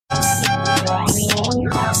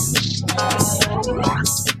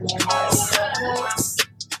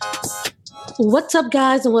What's up,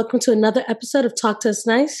 guys, and welcome to another episode of Talk to Us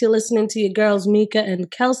Nice. You're listening to your girls, Mika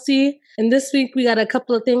and Kelsey. And this week, we got a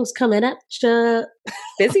couple of things coming at you.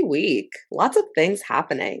 Busy week. Lots of things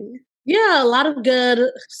happening. Yeah, a lot of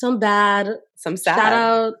good, some bad. Some sad. Shout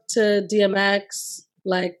out to DMX,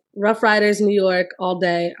 like Rough Riders, New York, all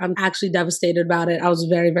day. I'm actually devastated about it. I was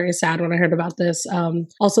very, very sad when I heard about this.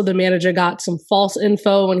 Also, the manager got some false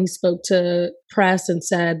info when he spoke to press and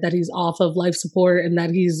said that he's off of life support and that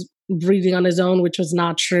he's breathing on his own, which was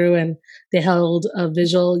not true. And they held a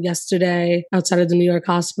vigil yesterday outside of the New York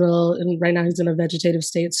hospital. And right now he's in a vegetative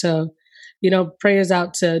state. So, you know, prayers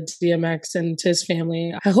out to DMX and to his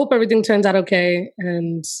family. I hope everything turns out okay.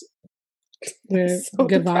 And So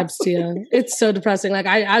good vibes to you. It's so depressing. Like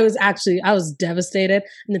I was devastated.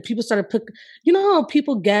 And then people started you know how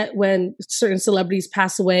people get when certain celebrities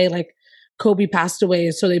pass away, like Kobe passed away.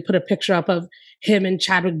 So they put a picture up of him and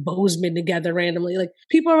Chadwick Boseman together randomly. Like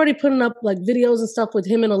people are already putting up like videos and stuff with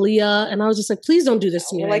him and Aaliyah. And I was just like, please don't do this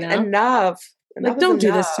to me right now. Enough. Like, don't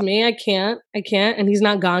do this to me. I can't. And he's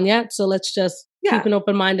not gone yet. So let's just keep an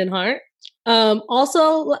open mind and heart.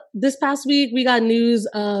 Also, this past week, we got news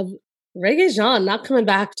of Regé-Jean not coming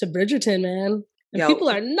back to Bridgerton, man. And people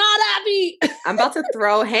are not happy. I'm about to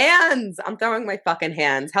throw hands. I'm throwing my fucking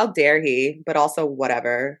hands. How dare he? But also,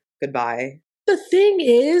 whatever. Goodbye. The thing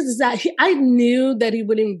is that I knew that he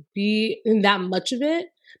wouldn't be in that much of it.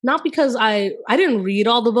 Not because I didn't read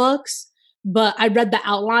all the books, but I read the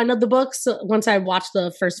outline of the books once I watched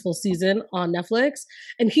the first full season on Netflix.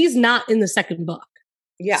 And he's not in the second book.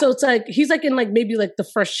 Yeah. So it's like, he's like in like maybe like the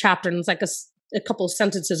first chapter and it's like a couple of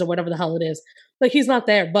sentences or whatever the hell it is. Like he's not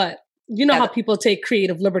there, but you know how people take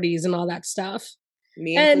creative liberties and all that stuff.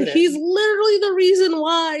 And he's literally the reason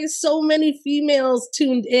why so many females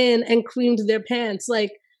tuned in and creamed their pants.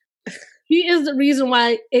 Like, he is the reason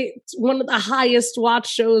why it's one of the highest watched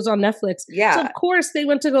shows on Netflix. Yeah. So, of course, they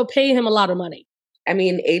went to go pay him a lot of money. I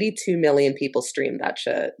mean, 82 million people streamed that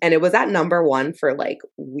shit. And it was at number one for like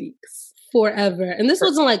weeks. Forever. And this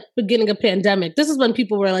wasn't like beginning of pandemic. This is when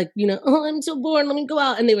people were like, you know, oh, I'm so bored, let me go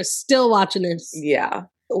out. And they were still watching this. Yeah.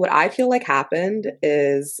 What I feel like happened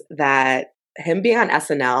is that him being on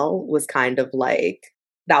SNL was kind of like,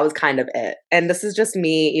 that was kind of it. And this is just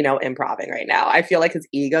me, you know, improving right now. I feel like his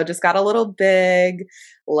ego just got a little big.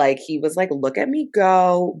 Like he was like, look at me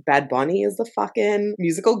go. Bad Bunny is the fucking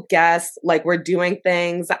musical guest. Like we're doing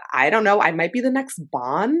things. I don't know. I might be the next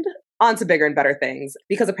Bond. On to bigger and better things.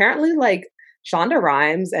 Because apparently like Shonda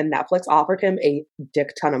Rhimes and Netflix offered him a dick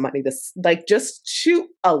ton of money. This like just shoot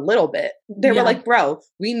a little bit. They were like, bro,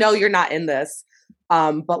 we know you're not in this.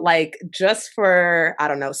 But like just for, I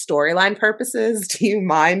don't know, storyline purposes, do you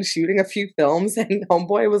mind shooting a few films? And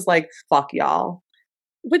Homeboy was like, fuck y'all.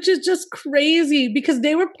 Which is just crazy because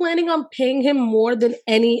they were planning on paying him more than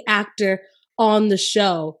any actor on the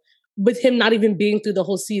show with him not even being through the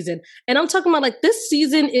whole season. And I'm talking about like this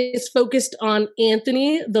season is focused on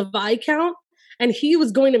Anthony, the Viscount, and he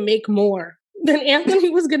was going to make more than Anthony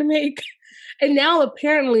was going to make. And now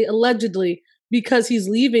apparently, allegedly, because he's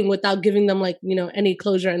leaving without giving them like, you know, any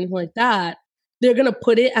closure or anything like that, they're going to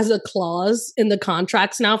put it as a clause in the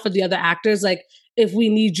contracts now for the other actors. Like, if we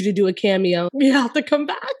need you to do a cameo, you have to come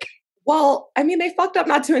back. Well, I mean, they fucked up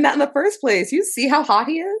not doing that in the first place. You see how hot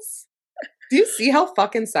he is? Do you see how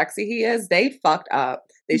fucking sexy he is? They fucked up.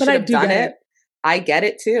 They should have done it. I get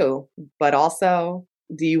it too. But also,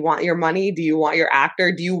 do you want your money? Do you want your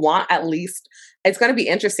actor? Do you want at least... It's going to be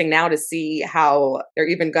interesting now to see how they're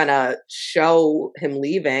even going to show him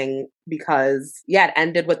leaving because, it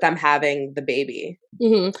ended with them having the baby.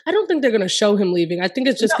 Mm-hmm. I don't think they're going to show him leaving. I think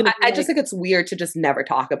it's just going to I just think it's weird to just never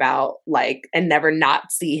talk about, like, and never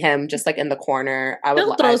not see him just, like, in the corner.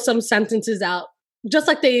 They'll throw some sentences out. Just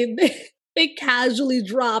like they casually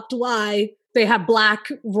dropped why they had Black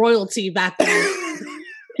royalty back then.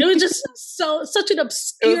 It was just such an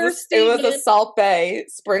obscure statement. It was a Salt Bae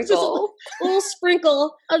sprinkle. Just a little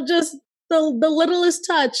sprinkle of just the littlest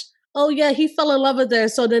touch. Oh yeah, he fell in love with her.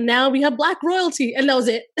 So then now we have Black royalty. And that was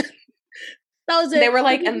it. That was it. They were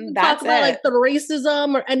like, and that's talk about like the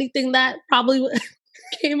racism or anything that probably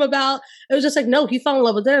came about. It was just like, no, he fell in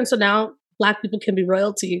love with her. And so now Black people can be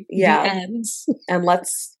royalty. Yeah. The ends. And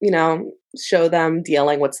let's, show them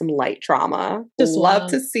dealing with some light trauma. Just love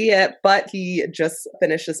to see it. But he just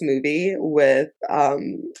finished this movie with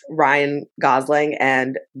Ryan Gosling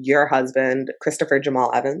and your husband, Christopher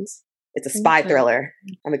Jamal Evans. It's a spy thriller.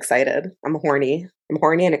 I'm excited. I'm horny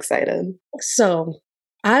and excited. So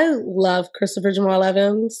I love Christopher Jamal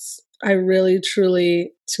Evans. I really,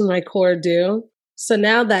 truly, to my core do. So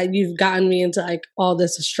now that you've gotten me into like all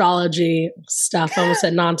this astrology stuff, I almost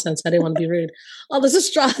said nonsense. I didn't want to be rude. All this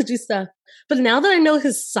astrology stuff. But now that I know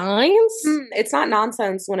his signs, it's not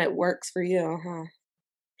nonsense when it works for you, huh?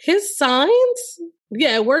 His signs,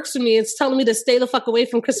 yeah, it works for me. It's telling me to stay the fuck away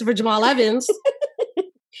from Christopher Jamal Evans.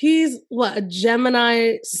 He's what, a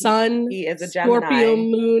Gemini sun? He is a Scorpio Gemini.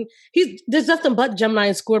 moon. There's nothing but Gemini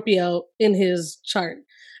and Scorpio in his chart.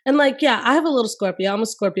 And like, yeah, I have a little Scorpio. I'm a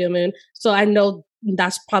Scorpio moon. So I know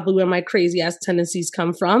that's probably where my crazy ass tendencies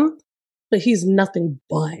come from. But he's nothing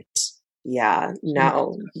but. Yeah,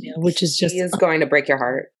 no. Which is just. He is going to break your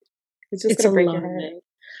heart. It's just going to break your heart.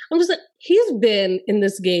 I'm just like, he's been in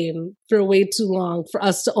this game for way too long for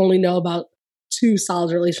us to only know about 2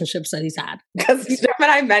 solid relationships that he's had. Because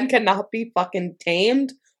Gemini men cannot be fucking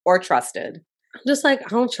tamed or trusted. I'm just like, I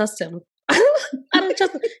don't trust him. I don't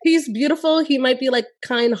trust him. He's beautiful. He might be like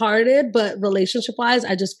kind-hearted, but relationship-wise,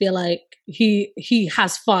 I just feel like he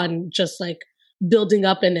has fun just like building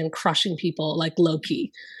up and then crushing people like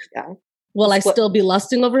low-key. Yeah. Will I still be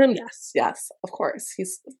lusting over him? Yes. Yes, of course.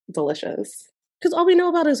 He's delicious. Because all we know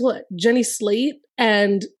about is what? Jenny Slate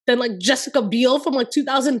and then like Jessica Biel from like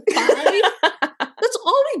 2005. That's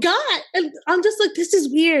all we got. And I'm just like, this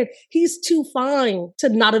is weird. He's too fine to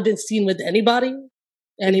not have been seen with anybody.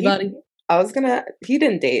 Anybody. He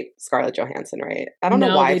didn't date Scarlett Johansson, right? I don't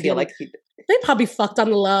know why I feel like they probably fucked on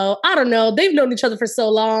the low. I don't know. They've known each other for so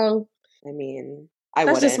long. I mean,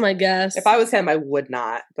 that's just my guess. If I was him, I would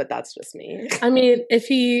not, but that's just me. I mean, if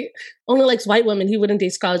he only likes white women, he wouldn't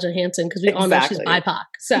date Scarlett Johansson because we all know she's BIPOC.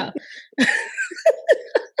 So.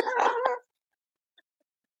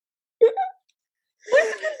 Where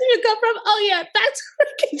did you come from? Oh yeah, back to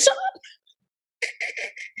Ray J.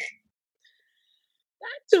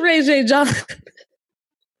 Back to Ray J. John.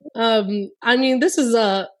 I mean, this is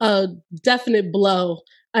a definite blow.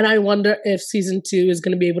 And I wonder if season 2 is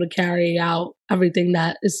going to be able to carry out everything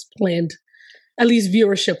that is planned, at least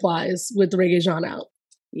viewership-wise, with Reggae Jean out.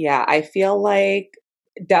 Yeah, I feel like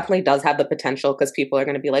it definitely does have the potential because people are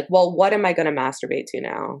going to be like, well, what am I going to masturbate to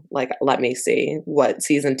now? Like, let me see what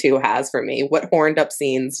season 2 has for me. What horned up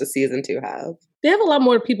scenes does season 2 have? They have a lot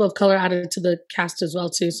more people of color added to the cast as well,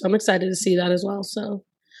 too. So I'm excited to see that as well. So,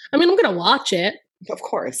 I mean, I'm going to watch it. Of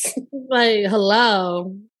course. Like,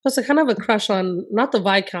 hello. Plus, I kind of have a crush on, not the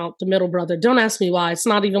Viscount, the middle brother. Don't ask me why. It's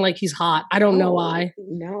not even like he's hot. I don't know why.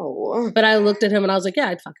 No. But I looked at him and I was like, yeah,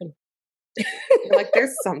 I'd fuck him. You're like,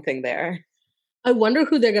 there's something there. I wonder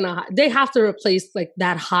who they're going to, they have to replace like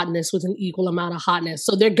that hotness with an equal amount of hotness.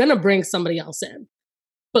 So they're going to bring somebody else in.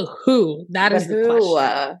 But who? That is the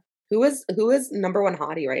question. Who is number 1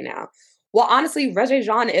 hottie right now? Well, honestly, Regé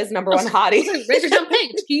Jean is number 1 hottie. Regé Jean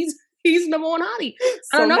Page. He's number 1 hottie.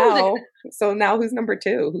 I don't know. So now who's number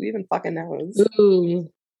 2? Who even fucking knows? Ooh,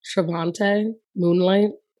 Travante, Moonlight.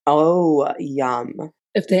 Oh, yum.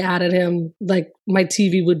 If they added him, like my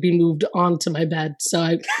TV would be moved onto my bed. So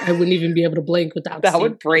I wouldn't even be able to blink without that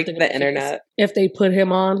would break the internet. If they put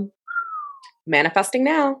him on. Manifesting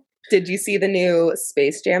now. Did you see the new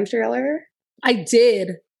Space Jam trailer? I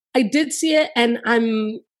did see it and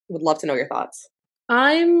would love to know your thoughts.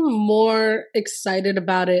 I'm more excited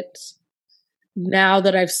about it now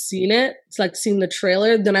that I've seen it. It's like seen the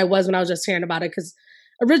trailer than I was when I was just hearing about it. Because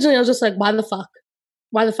originally I was just like, why the fuck?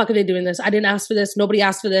 Why the fuck are they doing this? I didn't ask for this. Nobody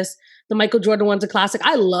asked for this. The Michael Jordan one's a classic.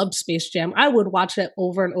 I loved Space Jam. I would watch it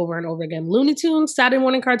over and over and over again. Looney Tunes, Saturday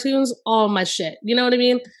morning cartoons, all my shit. You know what I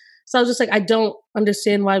mean? So I was just like, I don't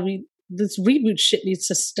understand why this reboot shit needs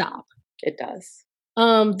to stop. It does.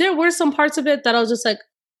 There were some parts of it that I was just like,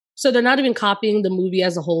 so they're not even copying the movie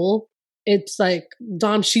as a whole. It's like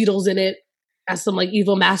Don Cheadle's in it as some like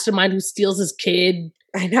evil mastermind who steals his kid.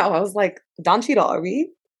 I know. I was like, Don Cheadle, are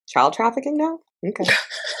we child trafficking now? Okay.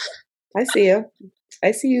 I see you.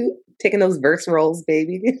 I see you taking those verse roles,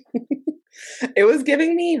 baby. It was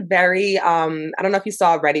giving me very, I don't know if you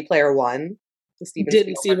saw Ready Player One.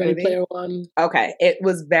 Didn't see Ready Player One. Okay. It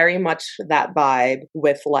was very much that vibe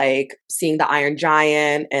with like seeing the Iron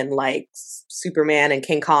Giant and like Superman and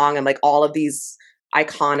King Kong and like all of these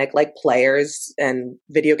iconic like players and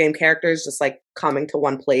video game characters just like coming to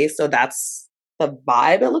one place. So that's the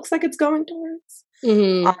vibe it looks like it's going towards.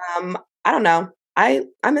 Mm-hmm. I don't know.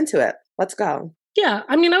 I'm into it. Let's go. Yeah.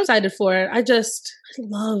 I mean, I was excited for it. I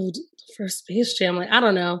loved the first Space Jam. Like, I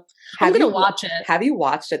don't know. I'm going to watch it. Have you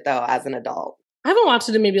watched it though as an adult? I haven't watched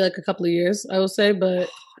it in maybe like a couple of years, I will say, but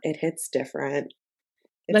it hits different.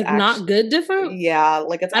 It's like not good different? Yeah,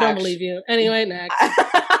 like it's I don't believe you. Anyway, next.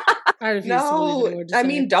 I refuse to believe it. I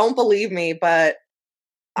mean, don't believe me, but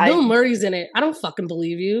Bill Murray's in it. I don't fucking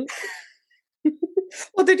believe you.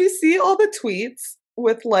 Well, did you see all the tweets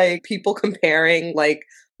with like people comparing like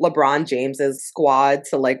LeBron James's squad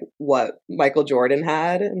to like what Michael Jordan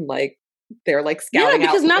had, and like they're like scouting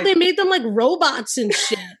because out, now like, they made them like robots and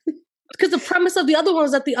shit. Because the premise of the other one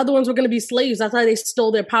was that the other ones were going to be slaves. That's why they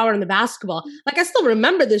stole their power in the basketball. Like, I still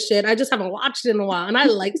remember this shit. I just haven't watched it in a while. And I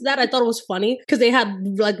liked that. I thought it was funny because they had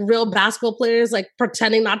like real basketball players like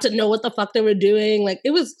pretending not to know what the fuck they were doing. Like,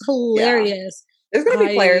 it was hilarious. There's going to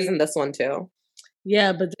be players in this one too.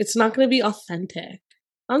 Yeah, but it's not going to be authentic.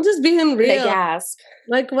 I'm just being real. They gasp.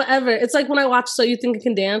 Like, whatever. It's like when I watch So You Think You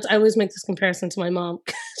Can Dance, I always make this comparison to my mom.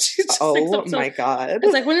 Oh my God.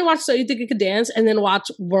 It's like when you watch So You Think You Can Dance and then watch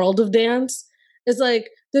World of Dance, it's like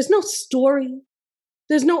there's no story.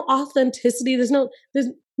 There's no authenticity. There's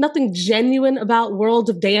nothing genuine about World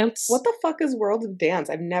of Dance. What the fuck is World of Dance?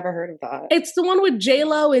 I've never heard of that. It's the one with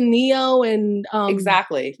J-Lo and Neo and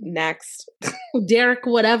exactly. Next. Derek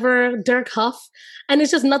Huff. And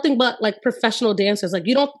it's just nothing but like professional dancers. Like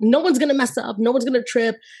no one's gonna mess up, no one's gonna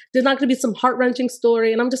trip. There's not gonna be some heart-wrenching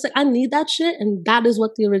story. And I'm just like, I need that shit. And that is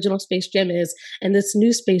what the original Space Jam is. And this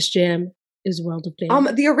new Space Jam is World of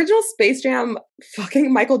Dance. The original Space Jam,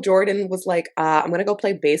 fucking Michael Jordan was like, I'm gonna go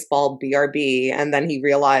play baseball, BRB, and then he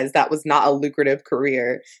realized that was not a lucrative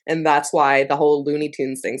career, and that's why the whole Looney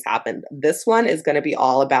Tunes things happened. This one is gonna be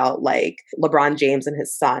all about like LeBron James and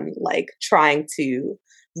his son, like trying to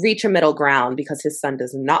reach a middle ground because his son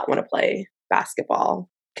does not want to play basketball.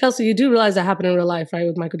 Kelsey, you do realize that happened in real life, right,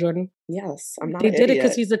 with Michael Jordan? Yes, I'm not. They did it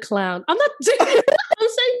because he's a clown. I'm not saying. I'm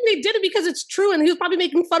saying they did it because it's true, and he was probably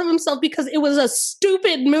making fun of himself because it was a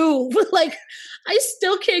stupid move. Like, I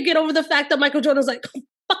still can't get over the fact that Michael Jordan was like,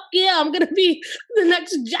 "Fuck yeah, I'm gonna be the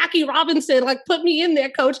next Jackie Robinson. Like, put me in there,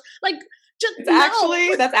 coach." Like, just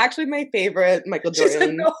that's actually my favorite Michael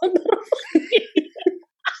Jordan. Like, no.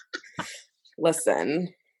 Listen.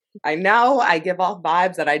 I know I give off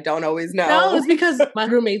vibes that I don't always know. No, it's because my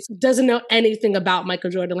roommate doesn't know anything about Michael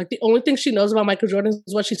Jordan. Like, the only thing she knows about Michael Jordan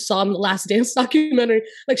is what she saw in the Last Dance documentary.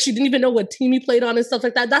 Like, she didn't even know what team he played on and stuff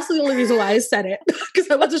like that. That's the only reason why I said it.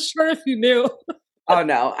 Because I wasn't sure if you knew. Oh,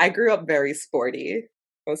 no. I grew up very sporty.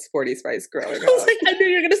 I was Sporty Spice growing up. I was like, I knew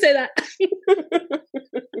you were going to say that.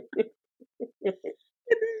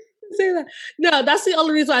 Say that. No, that's the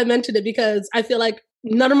only reason I mentioned it, because I feel like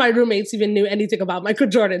none of my roommates even knew anything about Michael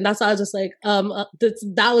Jordan. That's why I was just like,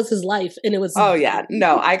 that was his life. And it was. Oh, yeah.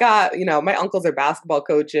 No, I got, my uncles are basketball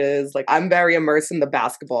coaches. Like, I'm very immersed in the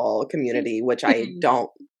basketball community, which I don't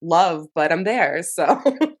love, but I'm there. So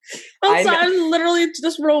I'm literally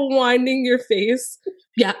just rewinding your face.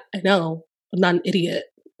 Yeah, I know. I'm not an idiot.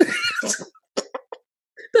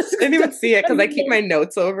 Didn't even see it because I keep my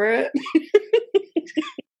notes over it.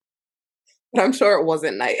 But I'm sure it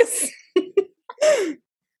wasn't nice.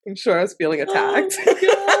 I'm sure I was feeling attacked.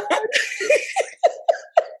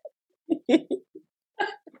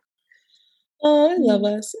 Oh, I love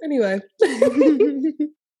us. Anyway.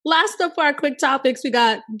 Last up for our quick topics, we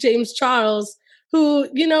got James Charles, who,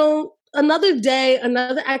 another day,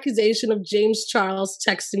 another accusation of James Charles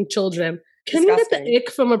texting children. Can you get the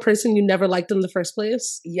ick from a person you never liked in the first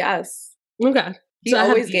place? Yes. Okay. He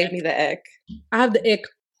always gave me the ick. I have the ick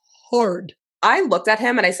hard. I looked at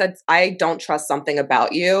him and I said, I don't trust something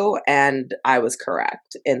about you. And I was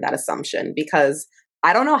correct in that assumption, because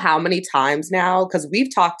I don't know how many times now, because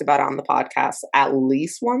we've talked about it on the podcast at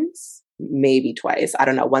least once, maybe twice. I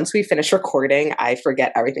don't know. Once we finish recording, I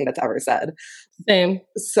forget everything that's ever said. Same.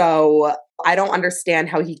 So I don't understand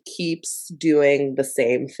how he keeps doing the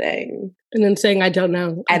same thing. And then saying, I don't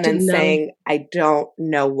know. And then saying, I don't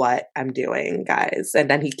know what I'm doing, guys. And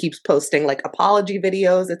then he keeps posting like apology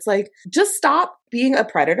videos. It's like, just stop being a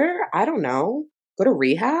predator. I don't know. Go to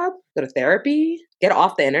rehab, go to therapy, get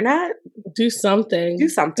off the internet. Do something.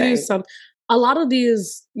 A lot of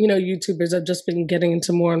these, YouTubers have just been getting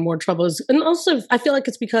into more and more troubles. And also, I feel like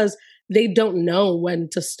it's because they don't know when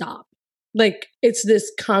to stop. Like, it's this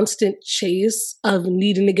constant chase of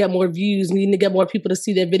needing to get more views, needing to get more people to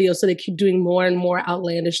see their videos, so they keep doing more and more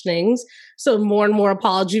outlandish things. So more and more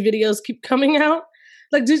apology videos keep coming out.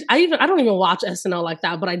 Like, I don't even watch SNL like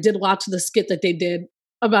that, but I did watch the skit that they did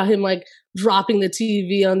about him like dropping the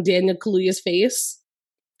TV on Daniel Kaluuya's face.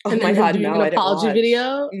 Oh and my God, doing an apology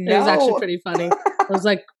video. No. It was actually pretty funny. It was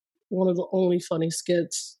like one of the only funny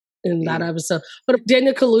skits in that episode. But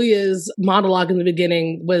Daniel Kaluuya's monologue in the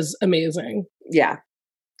beginning was amazing. Yeah.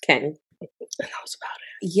 King. And that was about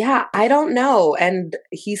it. Yeah, I don't know. And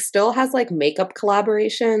he still has like makeup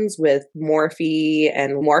collaborations with Morphe,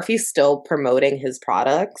 and Morphe's still promoting his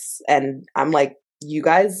products. And I'm like, you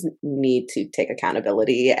guys need to take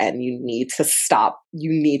accountability and you need to stop.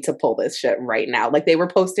 You need to pull this shit right now. Like, they were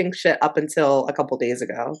posting shit up until a couple days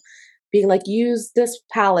ago. being like, use this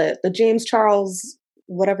palette, the James Charles,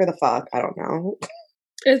 whatever the fuck. I don't know.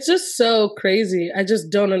 It's just so crazy. I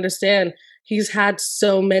just don't understand. He's had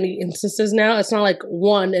so many instances now. It's not like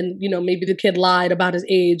one and, maybe the kid lied about his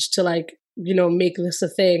age to like, make this a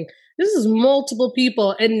thing. This is multiple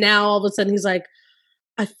people. And now all of a sudden he's like,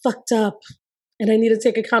 I fucked up and I need to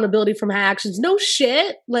take accountability for my actions. No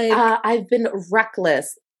shit. Like, I've been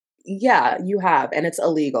reckless. Yeah, you have. And it's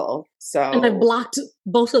illegal. So. And I blocked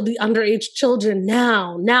both of the underage children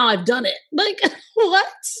now. Now I've done it. Like,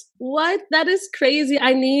 what? That is crazy.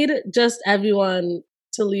 I need just everyone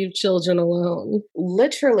to leave children alone.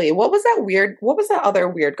 Literally. What was that other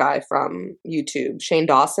weird guy from YouTube? Shane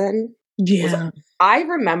Dawson? Yeah. I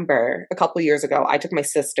remember a couple years ago, I took my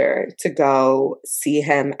sister to go see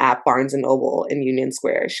him at Barnes & Noble in Union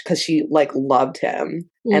Square because she like loved him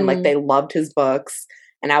and like they loved his books.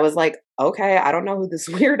 And I was like, okay, I don't know who this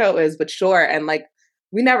weirdo is, but sure. And like,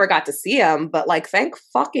 we never got to see him, but like, thank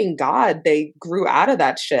fucking God they grew out of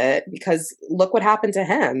that shit because look what happened to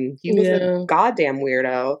him. He was a goddamn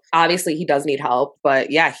weirdo. Obviously, he does need help,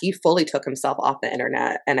 but yeah, he fully took himself off the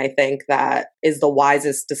internet. And I think that is the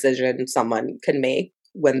wisest decision someone can make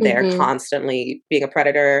when they're constantly being a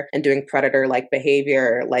predator and doing predator-like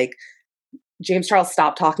behavior. Like, James Charles,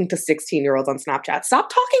 stop talking to 16-year-olds on Snapchat. Stop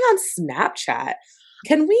talking on Snapchat.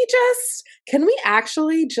 Can we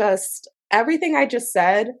actually just, everything I just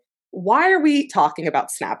said, why are we talking about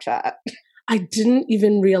Snapchat? I didn't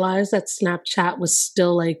even realize that Snapchat was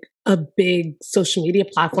still like a big social media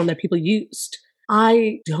platform that people used.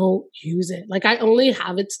 I don't use it. Like, I only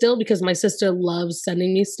have it still because my sister loves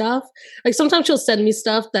sending me stuff. Like, sometimes she'll send me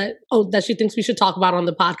stuff that she thinks we should talk about on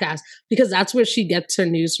the podcast because that's where she gets her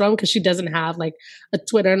news from because she doesn't have like a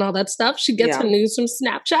Twitter and all that stuff. She gets her news from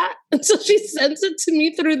Snapchat. And so she sends it to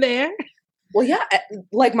me through there. Well, yeah,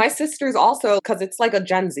 like my sister's also, because it's like a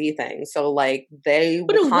Gen Z thing. So like But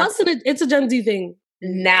it wasn't, it's a Gen Z thing.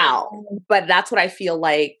 Now. But that's what I feel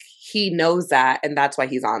like he knows that and that's why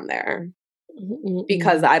he's on there.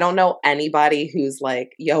 Because I don't know anybody who's like,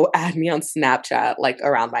 yo, add me on Snapchat, like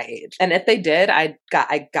around my age. And if they did, I got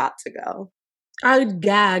to go. I would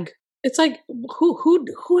gag. It's like,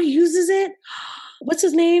 who uses it? What's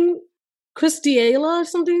his name? Chris D'Elia or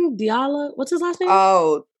something? Diala? What's his last name?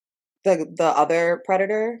 Oh, the other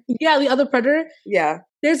predator? Yeah, the other predator. Yeah.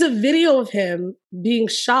 There's a video of him being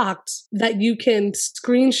shocked that you can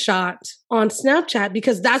screenshot on Snapchat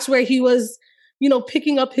because that's where he was,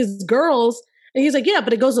 picking up his girls. And he's like, yeah,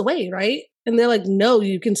 but it goes away, right? And they're like, no,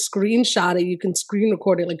 you can screenshot it. You can screen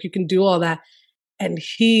record it. Like, you can do all that. And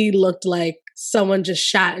he looked like someone just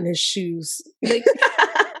shot in his shoes. Like,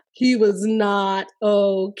 he was not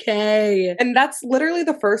okay. And that's literally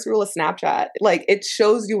the first rule of Snapchat. Like, it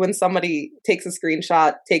shows you when somebody takes a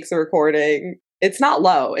screenshot, takes a recording. It's not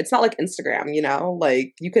low. It's not like Instagram,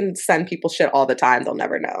 Like, you can send people shit all the time. They'll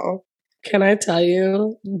never know. Can I tell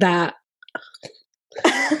you that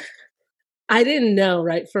I didn't know,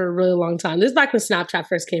 right, for a really long time. This is back when Snapchat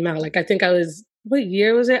first came out. Like, I think I was, what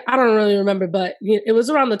year was it? I don't really remember, but it was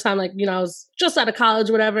around the time, like, I was just out of college,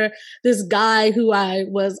 whatever. This guy who I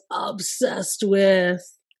was obsessed with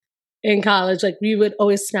in college, like, we would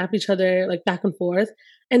always snap each other, like, back and forth.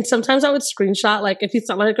 And sometimes I would screenshot, like, if he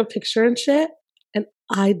sent like a picture and shit. And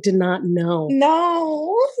I did not know.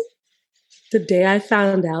 No. The day I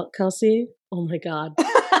found out, Kelsey, oh my God.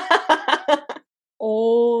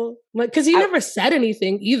 Oh, because he never said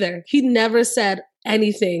anything either. He never said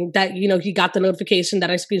anything that, he got the notification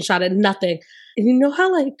that I screenshotted, nothing. And you know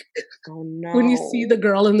how, like, oh, no. when you see the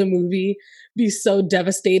girl in the movie be so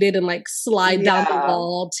devastated and, like, slide down the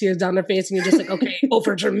wall, tears down her face, and you're just like, okay,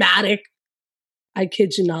 over dramatic. I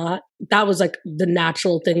kid you not. That was, like, the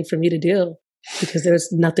natural thing for me to do because there's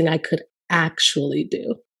nothing I could actually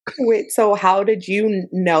do. Wait, so how did you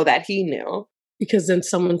know that he knew? Because then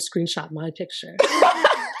someone screenshot my picture.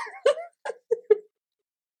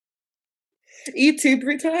 Eat too,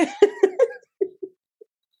 Britta.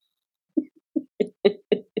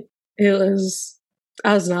 I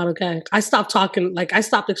was not okay. I stopped talking, like I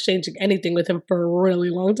stopped exchanging anything with him for a really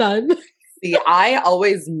long time. See, I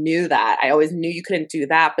always knew that. I always knew you couldn't do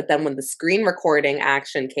that. But then when the screen recording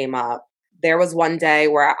action came up, there was one day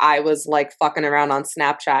where I was like fucking around on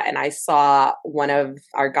Snapchat and I saw one of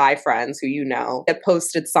our guy friends who that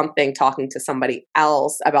posted something talking to somebody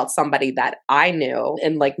else about somebody that I knew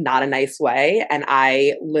in like not a nice way. And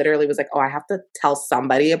I literally was like, oh, I have to tell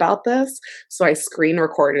somebody about this. So I screen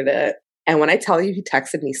recorded it. And when I tell you, he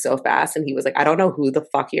texted me so fast and he was like, I don't know who the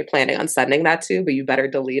fuck you're planning on sending that to, but you better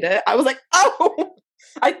delete it. I was like, oh,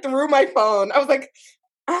 I threw my phone. I was like,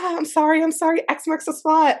 I'm sorry. X marks the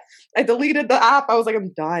spot. I deleted the app. I was like,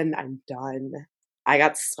 I'm done. I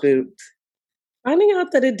got spooked. Finding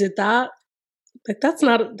out that it did that, like that's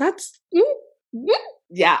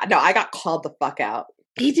Yeah, no, I got called the fuck out.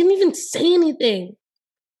 He didn't even say anything.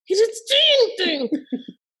 He didn't say anything.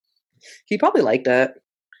 He probably liked it.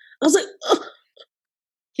 I was like, ugh.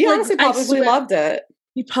 He honestly probably loved it.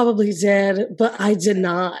 He probably did, but I did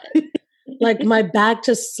not. Like my back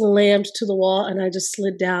just slammed to the wall and I just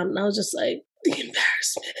slid down and I was just like, the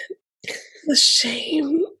embarrassment, the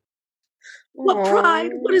shame. What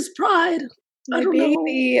pride? What is pride? I don't know.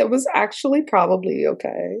 It was actually probably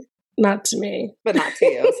okay. Not to me. But not to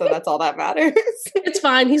you, so that's all that matters. It's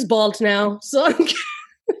fine. He's bald now, so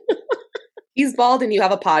he's bald and you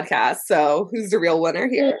have a podcast, so who's the real winner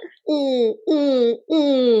here?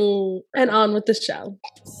 And on with the show.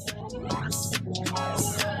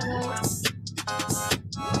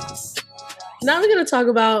 Now we're going to talk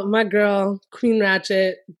about my girl, Queen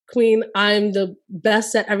Ratchet. Queen, I'm the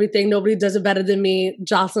best at everything. Nobody does it better than me,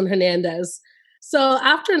 Joseline Hernandez. So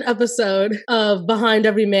after an episode of Behind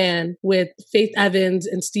Every Man with Faith Evans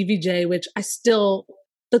and Stevie J, which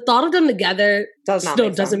the thought of them together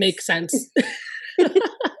doesn't make sense.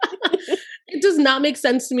 It does not make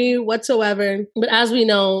sense to me whatsoever. But as we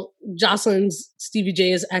know, Joseline's Stevie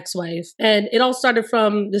J's ex-wife. And it all started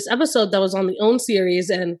from this episode that was on the OWN series,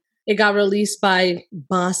 and it got released by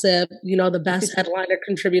Bossip, the best headliner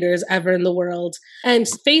contributors ever in the world. And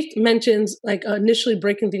Faith mentions initially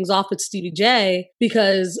breaking things off with Stevie J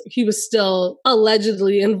because he was still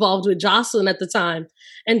allegedly involved with Joseline at the time.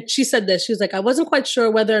 And she said this, she was like, I wasn't quite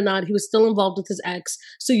sure whether or not he was still involved with his ex.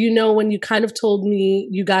 So, when you kind of told me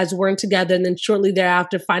you guys weren't together and then shortly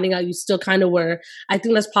thereafter finding out you still kind of were, I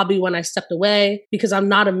think that's probably when I stepped away because I'm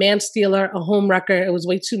not a man stealer, a home wrecker. It was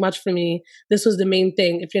way too much for me. This was the main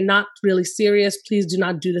thing. If you're not really serious, please do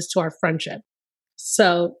not do this to our friendship.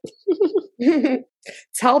 So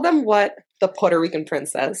tell them what the Puerto Rican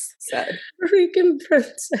princess said. Puerto Rican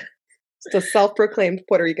princess. The self-proclaimed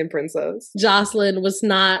Puerto Rican princess. Joseline was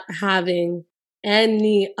not having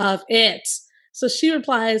any of it. So she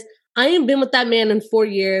replies, I ain't been with that man in 4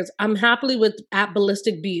 years. I'm happily with at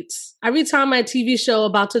Ballistic Beats. Every time my TV show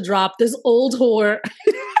about to drop, this old whore.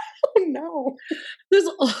 Oh no.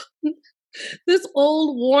 This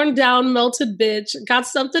old, worn down, melted bitch got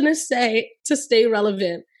something to say to stay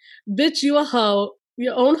relevant. Bitch, you a hoe.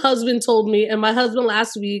 Your own husband told me, and my husband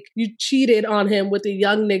last week, you cheated on him with a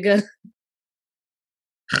young nigga.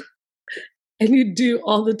 And you do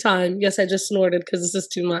all the time. Yes, I just snorted because this is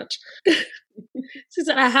too much. She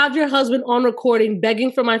said, I have your husband on recording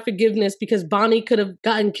begging for my forgiveness because Bonnie could have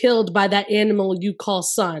gotten killed by that animal you call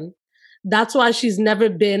son. That's why she's never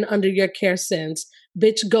been under your care since.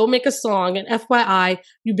 Bitch, go make a song. And FYI,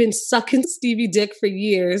 you've been sucking Stevie dick for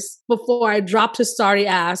years before I dropped his sorry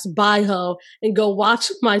ass. Bye, ho. And go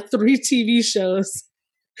watch my 3 TV shows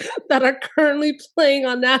that are currently playing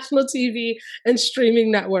on national TV and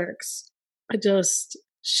streaming networks.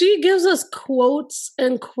 She gives us quotes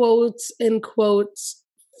and quotes and quotes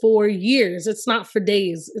for years. It's not for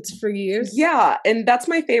days. It's for years. Yeah. And that's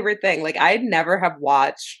my favorite thing. I'd never have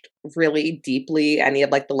watched really deeply any of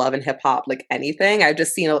the Love and Hip Hop, anything. I've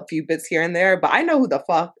just seen a few bits here and there, but I know who the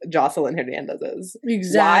fuck Joseline Hernandez is.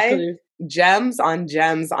 Exactly. Why? Gems on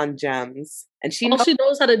gems on gems. And she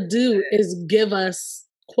knows how to do is give us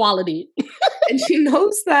quality. And she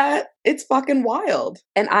knows that it's fucking wild.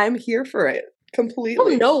 And I'm here for it completely.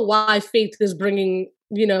 I don't know why Faith is bringing,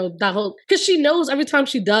 that whole... Because she knows every time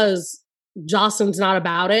she does, Joseline's not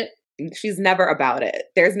about it. She's never about it.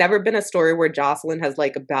 There's never been a story where Joseline has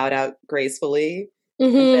bowed out gracefully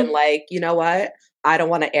and been like, you know what? I don't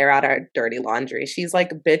want to air out our dirty laundry. She's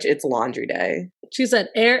like, bitch, it's laundry day. She said,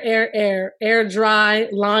 air dry,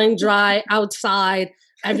 line dry, outside.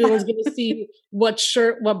 Everyone's going to see what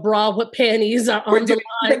shirt, what bra, what panties are on the line.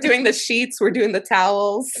 We're doing the sheets. We're doing the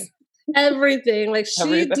towels. Everything.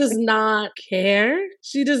 She does not care.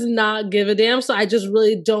 She does not give a damn. So I just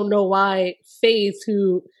really don't know why Faith,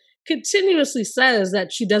 who continuously says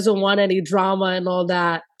that she doesn't want any drama and all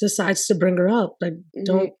that, decides to bring her up.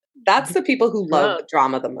 That's the people who love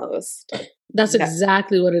drama the most. That's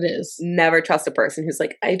exactly what it is. Never trust a person who's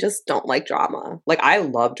like, I just don't like drama. I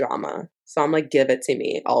love drama. So I'm give it to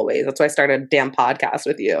me always. That's why I started a damn podcast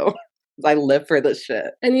with you. I live for this shit.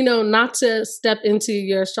 And, not to step into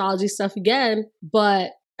your astrology stuff again,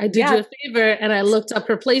 but I did you a favor and I looked up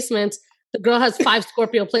her placements. The girl has 5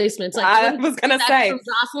 Scorpio placements. I was going to say. From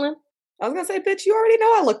Joseline? I was going to say, bitch, you already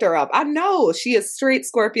know I looked her up. I know. She is straight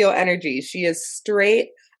Scorpio energy. She is straight.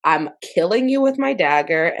 I'm killing you with my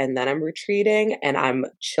dagger and then I'm retreating and I'm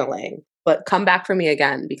chilling. but come back for me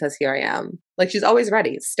again because here I am. Like, she's always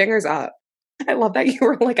ready. Stinger's up. I love that you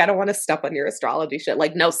were like, I don't want to step on your astrology shit.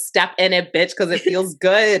 Like, no, step in it, bitch, because it feels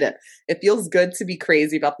good. It feels good to be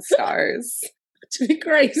crazy about the stars. To be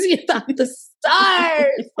crazy about the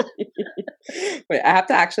stars. Wait, I have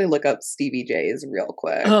to actually look up Stevie J's real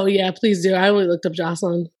quick. Oh, yeah, please do. I only looked up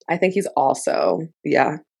Jocelyn. I think he's also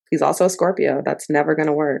a Scorpio. That's never going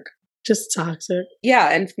to work. Just toxic. Yeah,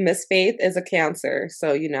 and Miss Faith is a Cancer,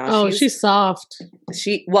 so she's soft.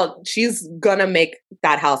 She's gonna make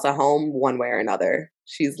that house a home one way or another.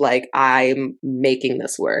 She's like, I'm making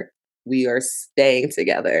this work. We are staying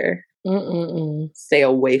together. Stay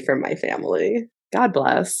away from my family. God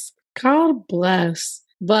bless. God bless.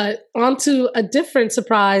 But on to a different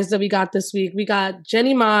surprise that we got this week. We got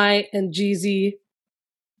Jenny Mai and Jeezy.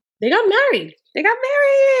 They got married.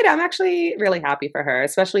 I'm actually really happy for her,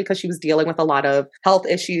 especially because she was dealing with a lot of health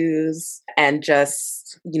issues and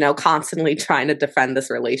just, constantly trying to defend this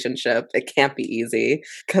relationship. It can't be easy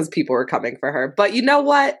because people were coming for her. But you know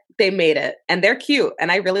what? They made it and they're cute and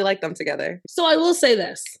I really like them together. So I will say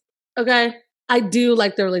this, okay? I do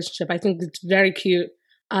like their relationship. I think it's very cute.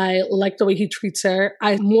 I like the way he treats her.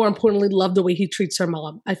 I more importantly love the way he treats her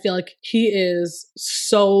mom. I feel like he is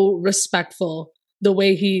so respectful. The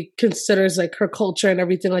way he considers like her culture and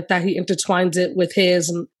everything like that, he intertwines it with his.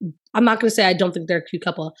 And I'm not going to say I don't think they're a cute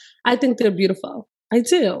couple. I think they're beautiful. I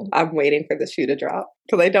do. I'm waiting for the shoe to drop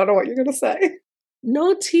because I don't know what you're going to say.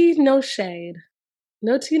 No tea, no shade.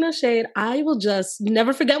 No tea, no shade. I will just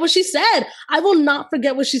never forget what she said. I will not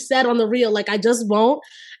forget what she said on the reel. Like, I just won't.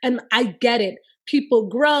 And I get it. People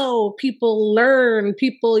grow, people learn,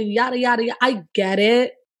 people yada, yada, yada. I get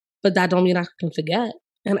it. But that don't mean I can forget.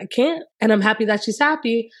 And I can't. And I'm happy that she's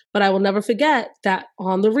happy, but I will never forget that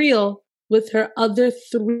on the reel with her other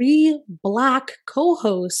 3 Black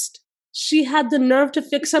co-hosts, she had the nerve to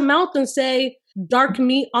fix her mouth and say, dark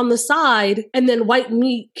meat on the side, and then white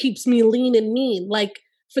meat keeps me lean and mean, like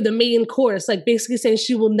for the main course, like basically saying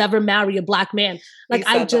she will never marry a Black man. Like,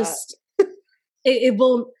 I just, it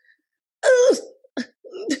won't,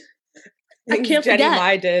 I can't Jenny forget.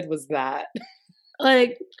 Mai did was that.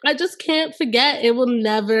 Like, I just can't forget. It will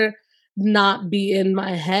never not be in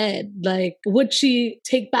my head. Like, would she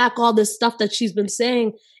take back all this stuff that she's been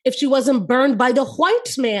saying if she wasn't burned by the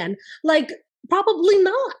white man? Like, probably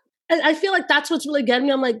not. And I feel like that's what's really getting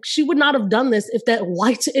me. I'm like, she would not have done this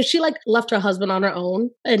if she like left her husband on her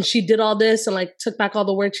own and she did all this and like took back all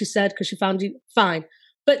the words she said because she found you fine.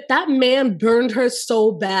 But that man burned her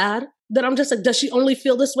so bad that I'm just like, does she only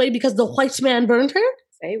feel this way because the white man burned her?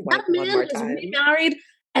 Say white one more time. That man is remarried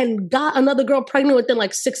and got another girl pregnant within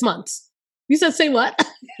like 6 months. You said say what?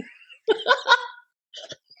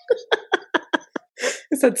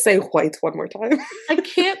 I said say white one more time. I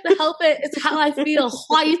can't help it. It's how I feel.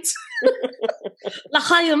 White.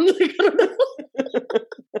 L'chaim.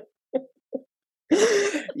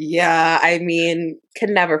 Yeah, I mean,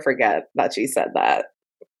 can never forget that she said that.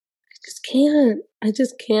 I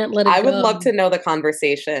just can't let it go. I would love to know the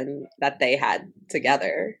conversation that they had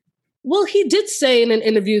together. Well, he did say in an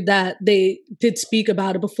interview that they did speak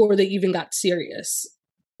about it before they even got serious.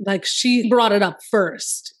 Like, she brought it up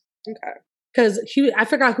first. Okay. Because I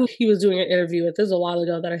forgot who he was doing an interview with. This was a while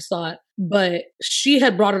ago that I saw it. But she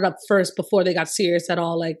had brought it up first before they got serious at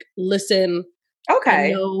all. Like, listen, okay,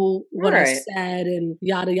 I know what I said and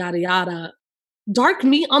yada, yada, yada. Dark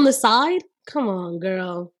meat on the side? Come on,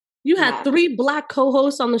 girl. You had 3 Black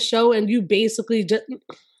co-hosts on the show and you basically just...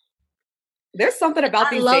 There's something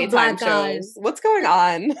about these daytime shows. What's going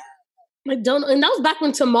on? I don't know. And that was back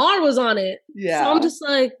when Tamar was on it. Yeah. So I'm just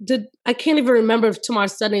like, I can't even remember if Tamar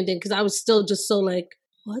said anything because I was still just so like,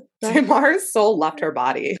 what the Tamar's soul left her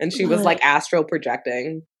body and she was like astral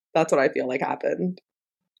projecting. That's what I feel like happened.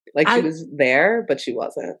 Like, she was there, but she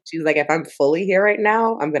wasn't. She was like, if I'm fully here right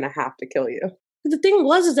now, I'm going to have to kill you. The thing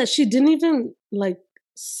is that she didn't even like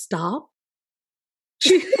stop.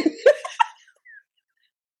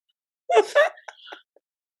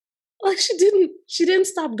 Like, she didn't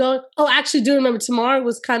stop going. Oh, I actually do remember Tamar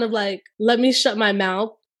was kind of like, let me shut my mouth.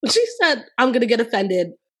 She said, I'm going to get offended.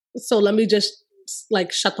 So let me just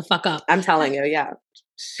like shut the fuck up. I'm telling you, yeah.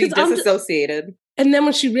 She disassociated. And then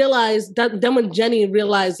when she realized when Jenny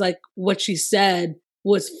realized like what she said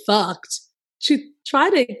was fucked, she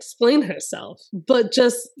tried to explain herself, but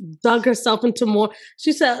just dug herself into more.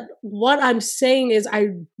 She said, what I'm saying is I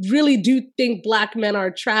really do think Black men are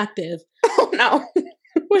attractive. Oh, no.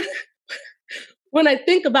 When I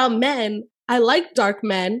think about men, I like dark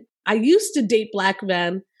men. I used to date Black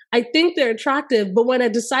men. I think they're attractive, but when I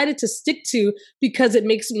decided to stick to because it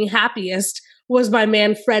makes me happiest was my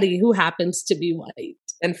man Freddie, who happens to be white.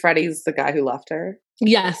 And Freddie's the guy who left her?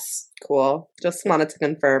 Yes. Cool. Just wanted to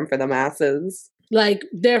confirm for the masses. Like,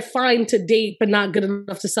 they're fine to date, but not good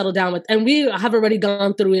enough to settle down with. And we have already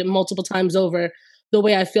gone through it multiple times over, the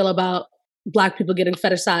way I feel about Black people getting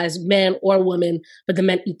fetishized, man or woman, but the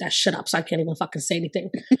men eat that shit up, so I can't even fucking say anything.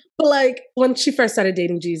 But like, when she first started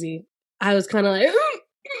dating Jeezy, I was kind of like,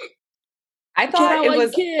 I thought it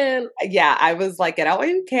was, can. Yeah, I was like, get out while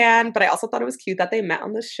you can, but I also thought it was cute that they met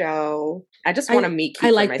on the show. I just want to meet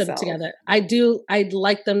cute I like myself. them together. I do. I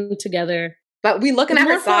like them together. But we looking at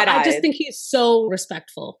her side eye. I just think he's so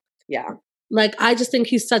respectful. Yeah. Like, I just think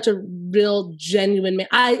he's such a real, genuine man.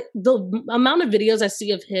 The amount of videos I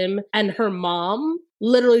see of him and her mom,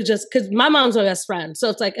 literally just, because my mom's my best friend. So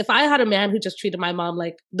it's like, if I had a man who just treated my mom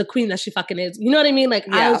like the queen that she fucking is, you know what I mean? Like,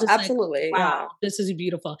 I was just absolutely, like, wow, this is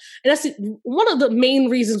beautiful. And that's one of the main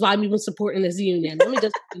reasons why I'm even supporting this union. Let me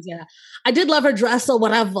just, yeah. I did love her dress or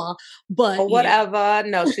whatever, but whatever. Yeah.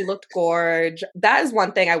 No, she looked gorge. That is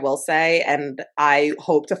one thing I will say. And I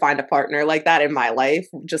hope to find a partner like that in my life.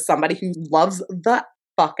 Just somebody who loves the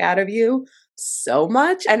fuck out of you so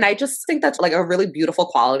much. And I just think that's like a really beautiful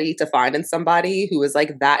quality to find in somebody who is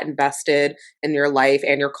like that invested in your life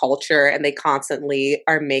and your culture, and they constantly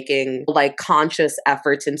are making like conscious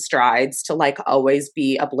efforts and strides to like always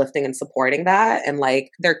be uplifting and supporting that. And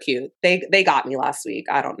like, they're cute. They got me last week.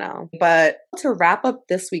 I don't know. But to wrap up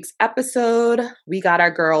this week's episode, we got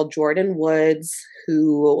our girl Jordyn Woods,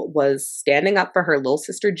 who was standing up for her little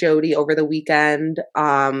sister Jody over the weekend.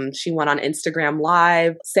 She went on Instagram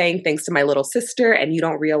Live saying, "Thanks to my little sister, and you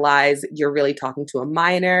don't realize you're really talking to a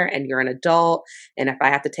minor and you're an adult. And if I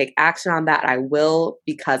have to take action on that, I will,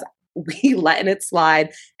 because we letting it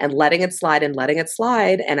slide and letting it slide and letting it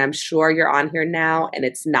slide. And I'm sure you're on here now and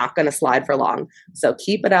it's not going to slide for long. So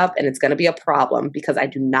keep it up, and it's going to be a problem because I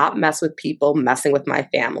do not mess with people messing with my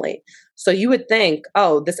family." So you would think,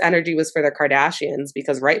 oh, this energy was for the Kardashians,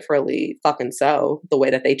 because rightfully fucking so, the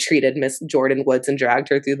way that they treated Miss Jordyn Woods and dragged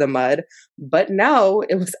her through the mud. But no,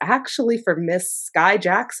 it was actually for Miss Sky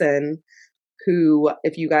Jackson, who,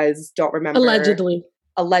 if you guys don't remember...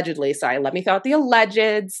 Allegedly, sorry, let me throw out the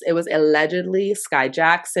allegeds. It was allegedly Sky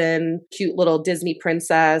Jackson, cute little Disney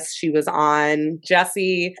princess. She was on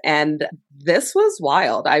Jessie, and this was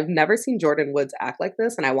wild. I've never seen Jordyn Woods act like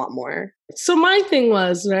this, and I want more. So my thing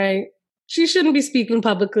was, right, she shouldn't be speaking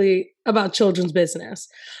publicly about children's business.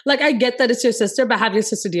 Like, I get that it's your sister, but have your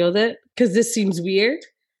sister deal with it, because this seems weird.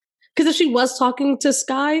 Because if she was talking to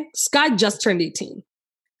Sky just turned 18.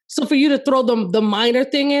 So for you to throw the minor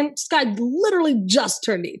thing in, Sky literally just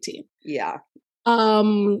turned 18. Yeah.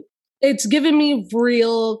 It's giving me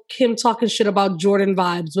real Kim talking shit about Jordan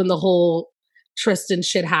vibes when the whole Tristan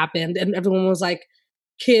shit happened. And everyone was like,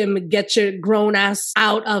 Kim, get your grown ass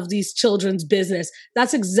out of these children's business.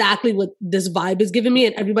 That's exactly what this vibe is giving me.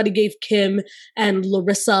 And everybody gave Kim and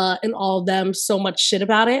Larissa and all of them so much shit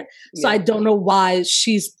about it. So I don't know why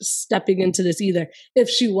she's stepping into this either, if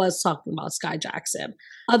she was talking about Sky Jackson.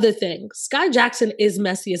 Other thing, Sky Jackson is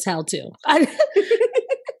messy as hell too. I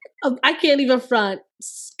can't even front.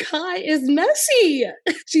 Sky is messy.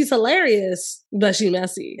 She's hilarious, but she's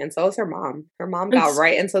messy. And so is her mom. Her mom got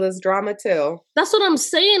right into this drama too. That's what I'm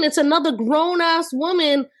saying. It's another grown-ass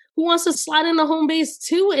woman who wants to slide into home base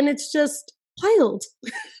too, and it's just wild.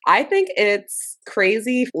 I think it's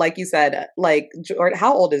crazy. Like you said, like,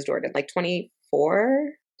 how old is Jordyn? Like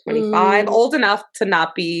 24? 25, old enough to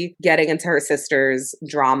not be getting into her sister's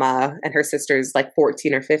drama, and her sister's like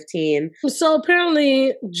 14 or 15. So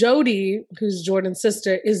apparently Jody, who's Jordyn's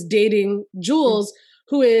sister, is dating Jules,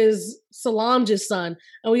 who is Solange's son.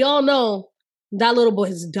 And we all know that little boy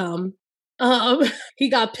is dumb. He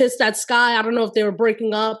got pissed at Sky. I don't know if they were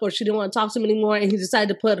breaking up or she didn't want to talk to him anymore. And he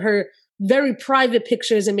decided to put her very private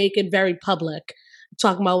pictures and make it very public.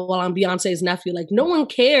 Talking about, well, I'm Beyonce's nephew. Like, no one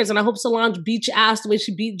cares. And I hope Solange beat your ass the way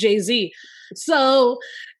she beat Jay-Z. So,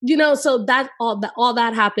 you know, so all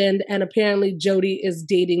that happened. And apparently Jody is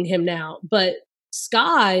dating him now. But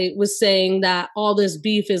Sky was saying that all this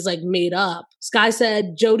beef is like made up. Sky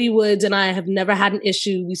said, Jody Woods and I have never had an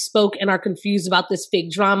issue. We spoke and are confused about this fake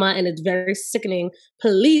drama, and it's very sickening.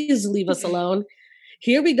 Please leave us alone.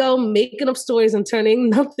 Here we go, making up stories and turning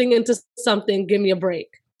nothing into something. Give me a break.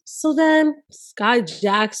 So then Sky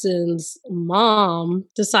Jackson's mom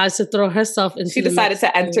decides to throw herself into She decided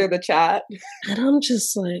to enter the chat. And I'm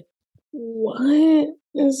just like, what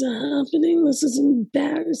is happening? This is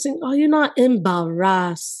embarrassing. Oh, you're not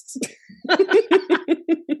embarrassed.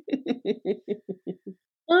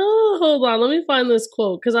 Oh, hold on. Let me find this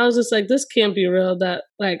quote, because I was just like, this can't be real that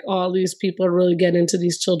like all these people are really getting into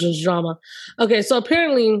these children's drama. Okay, so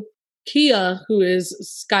apparently Kia, who is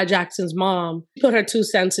Sky Jackson's mom, put her 2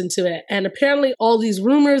 cents into it. And apparently all these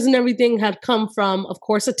rumors and everything had come from, of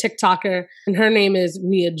course, a TikToker, and her name is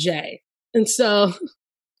Mia J. And so,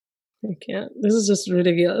 I can't, this is just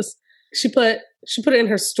ridiculous. She put it in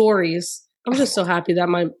her stories. I'm just so happy that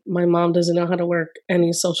my mom doesn't know how to work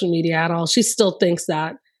any social media at all. She still thinks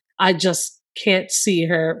that I just can't see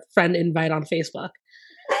her friend invite on Facebook.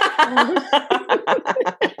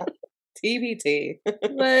 TBT.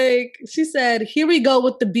 Like, she said, here we go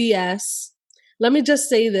with the BS. Let me just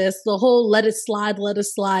say this, the whole let it slide.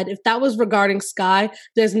 If that was regarding Sky,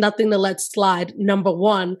 there's nothing to let slide, number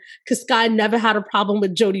one, because Sky never had a problem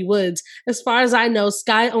with Jodie Woods. As far as I know,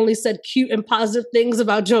 Sky only said cute and positive things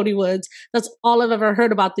about Jodie Woods. That's all I've ever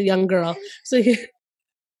heard about the young girl. So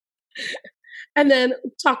and then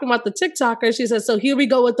talking about the TikToker, she says, so here we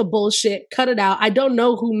go with the bullshit. Cut it out. I don't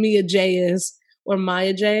know who Mia J is. Or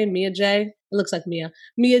Mia J. It looks like Mia.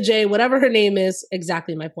 Mia J, whatever her name is,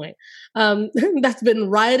 exactly my point. That's been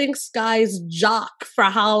riding Sky's jock for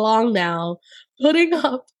how long now? Putting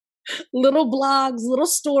up little blogs, little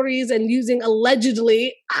stories, and using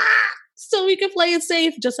allegedly, so we can play it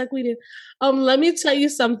safe, just like we did. Let me tell you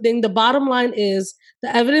something. The bottom line is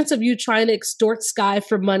the evidence of you trying to extort Sky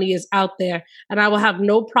for money is out there, and I will have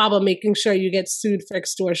no problem making sure you get sued for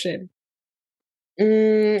extortion.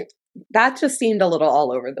 That just seemed a little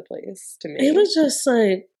all over the place to me. It was just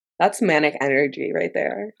like... That's manic energy right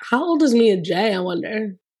there. How old is Mia J, I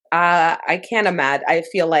wonder? I can't imagine. I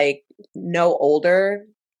feel like no older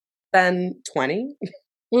than 20.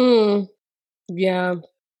 Yeah.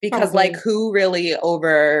 Because probably. like who really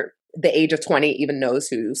over the age of 20 even knows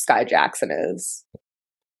who Sky Jackson is?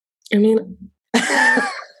 I mean...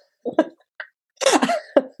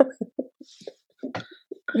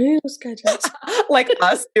 Like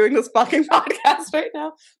us doing this fucking podcast right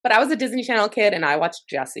now. But I was a Disney Channel kid and I watched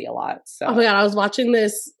Jessie a lot. So. Oh my God, I was watching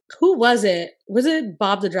this. Who was it? Was it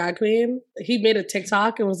Bob the Drag Queen? He made a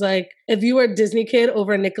TikTok and was like, if you were a Disney kid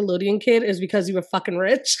over a Nickelodeon kid, it's because you were fucking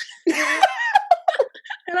rich. And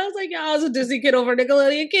I was like, yeah, I was a Disney kid over a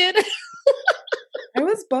Nickelodeon kid. I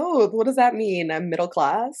was both. What does that mean? I'm middle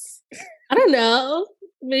class? I don't know.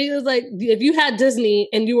 But he was like, if you had Disney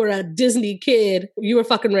and you were a Disney kid, you were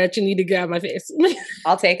fucking rich and you need to get out of my face.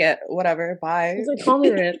 I'll take it. Whatever. Bye. He's like, call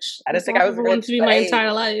me rich. I just think I was rich to be my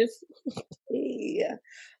entire life. Yeah.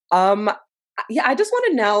 Yeah, I just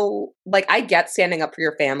want to know, like, I get standing up for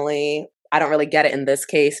your family. I don't really get it in this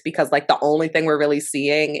case because, like, the only thing we're really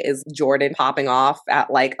seeing is Jordan popping off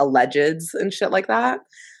at, like, allegeds and shit like that.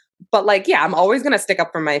 But, like, yeah, I'm always going to stick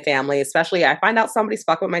up for my family, especially I find out somebody's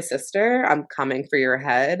fucking with my sister. I'm coming for your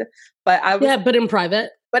head. But but in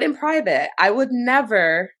private. But in private, I would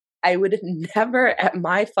never at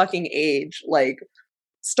my fucking age, like,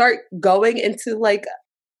 start going into, like,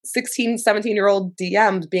 16, 17-year-old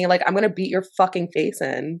DMs being like, I'm going to beat your fucking face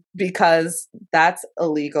in, because that's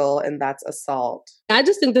illegal and that's assault. I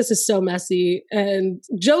just think this is so messy. And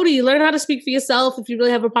Jodie, learn how to speak for yourself if you really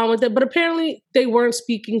have a problem with it. But apparently they weren't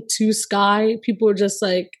speaking to Sky. People were just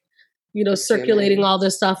like, you know, circulating all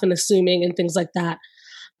this stuff and assuming and things like that.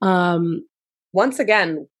 Once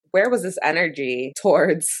again, where was this energy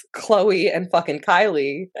towards Khloe and fucking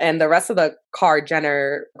Kylie and the rest of the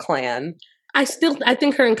Jenner clan? I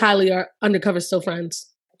think her and Kylie are undercover still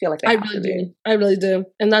friends. I feel like I really do.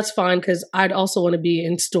 And that's fine because I'd also want to be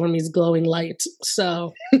in Stormi's glowing light.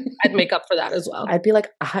 So I'd make up for that as well. I'd be like,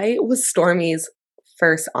 I was Stormi's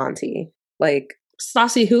first auntie. Like,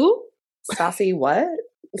 Stassi who? Stassi what?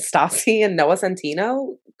 Stassi and Noah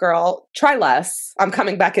Centino? Girl, try less. I'm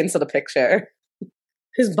coming back into the picture.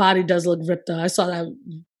 His body does look ripped though. I saw that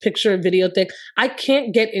picture video thing. I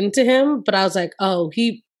can't get into him, but I was like, oh,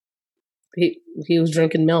 he was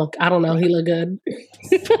drinking milk. I don't know. He looked good.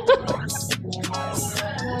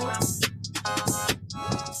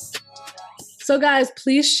 So guys,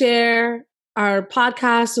 please share our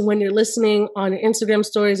podcast and when you're listening on your Instagram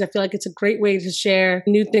stories. I feel like it's a great way to share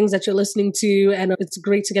new things that you're listening to. And it's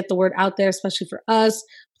great to get the word out there, especially for us.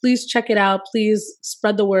 Please check it out. Please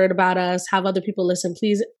spread the word about us. Have other people listen.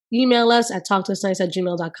 Please email us at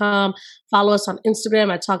talktosnice@gmail.com. Follow us on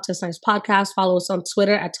Instagram at Talk to Us Nice Podcast. Follow us on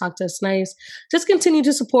Twitter at Talk to Us Nice. Just continue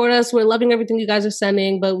to support us. We're loving everything you guys are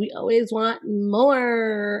sending, but we always want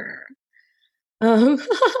more.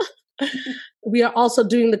 We are also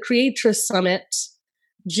doing the Creatress Summit,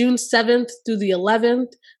 June 7th through the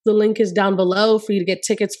 11th. The link is down below for you to get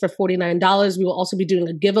tickets for $49. We will also be doing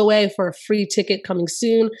a giveaway for a free ticket coming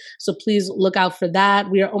soon. So please look out for that.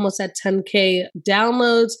 We are almost at 10K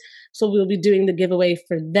downloads. So we'll be doing the giveaway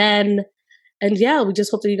for then. And yeah, we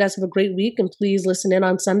just hope that you guys have a great week, and please listen in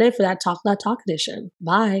on Sunday for that Talk That Talk edition.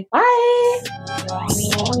 Bye. Bye.